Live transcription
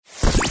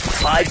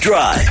5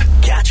 Drive.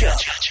 Catch up.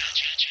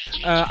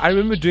 I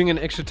remember doing an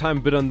extra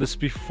time bit on this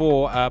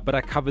before, but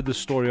I covered the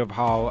story of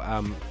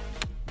how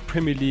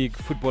Premier League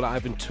footballer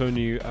Ivan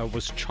Toney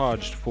was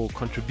charged for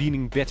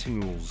contravening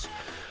betting rules.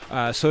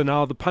 So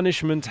now the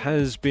punishment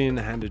has been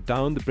handed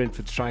down. The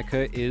Brentford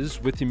striker is,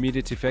 with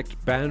immediate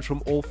effect, banned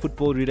from all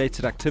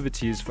football-related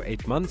activities for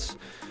 8 months.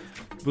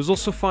 Was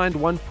also fined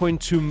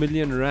 1.2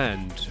 million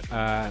rand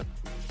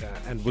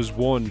and was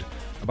warned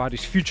about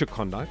his future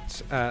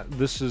conduct.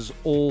 This is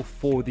all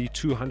for the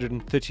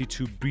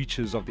 232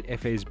 breaches of the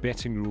FA's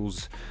betting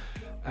rules.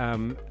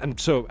 And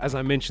so, as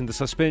I mentioned, the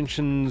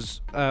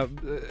suspensions,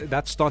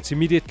 that starts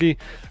immediately.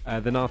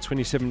 The now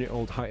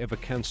 27-year-old, however,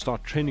 can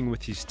start training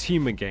with his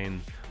team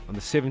again on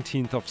the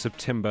 17th of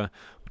September,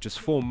 which is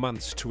 4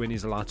 months to when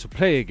he's allowed to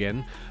play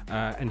again.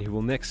 And he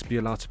will next be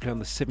allowed to play on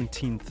the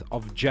 17th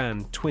of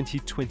Jan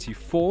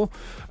 2024.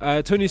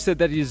 Toney said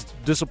that he's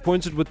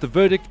disappointed with the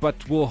verdict,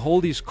 but will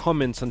hold his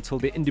comments until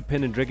the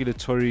Independent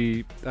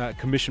Regulatory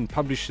Commission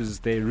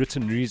publishes their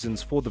written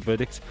reasons for the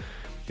verdict.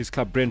 His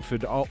club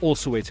Brentford are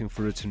also waiting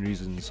for written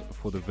reasons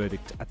for the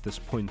verdict at this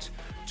point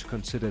to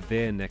consider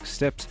their next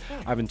steps.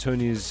 Ivan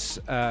Toney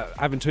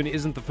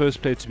isn't the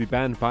first player to be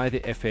banned by the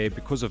FA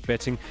because of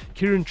betting.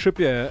 Kieran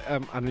Trippier, I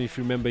don't know if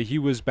you remember, he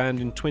was banned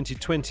in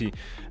 2020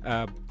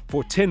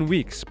 for 10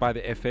 weeks by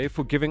the FA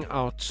for giving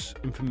out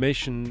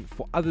information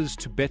for others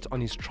to bet on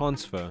his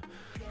transfer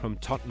from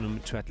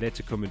Tottenham to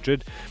Atletico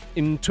Madrid.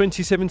 In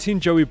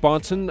 2017, Joey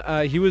Barton,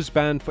 he was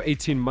banned for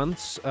 18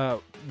 months,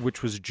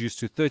 which was reduced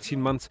to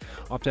 13 months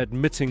after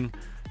admitting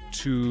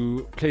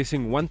to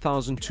placing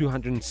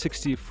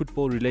 1,260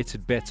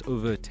 football-related bets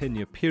over a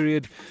 10-year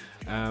period.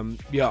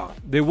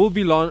 There will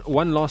be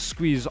one last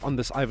squeeze on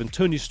this Ivan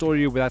Toney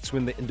story. That's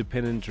when the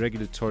Independent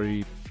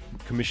Regulatory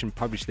Commission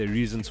published their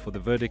reasons for the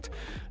verdict,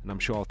 and I'm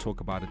sure I'll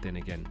talk about it then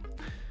again.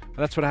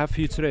 That's what I have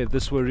for you today. If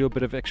this were a real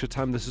bit of extra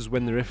time, this is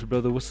when the ref will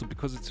blow the whistle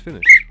because it's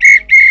finished.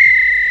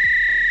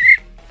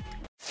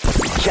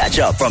 Catch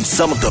up from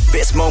some of the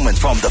best moments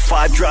from the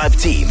 5 Drive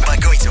team by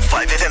going to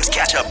 5FM's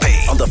catch-up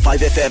page on the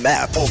 5FM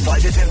app or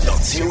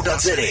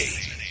 5FM.co.za.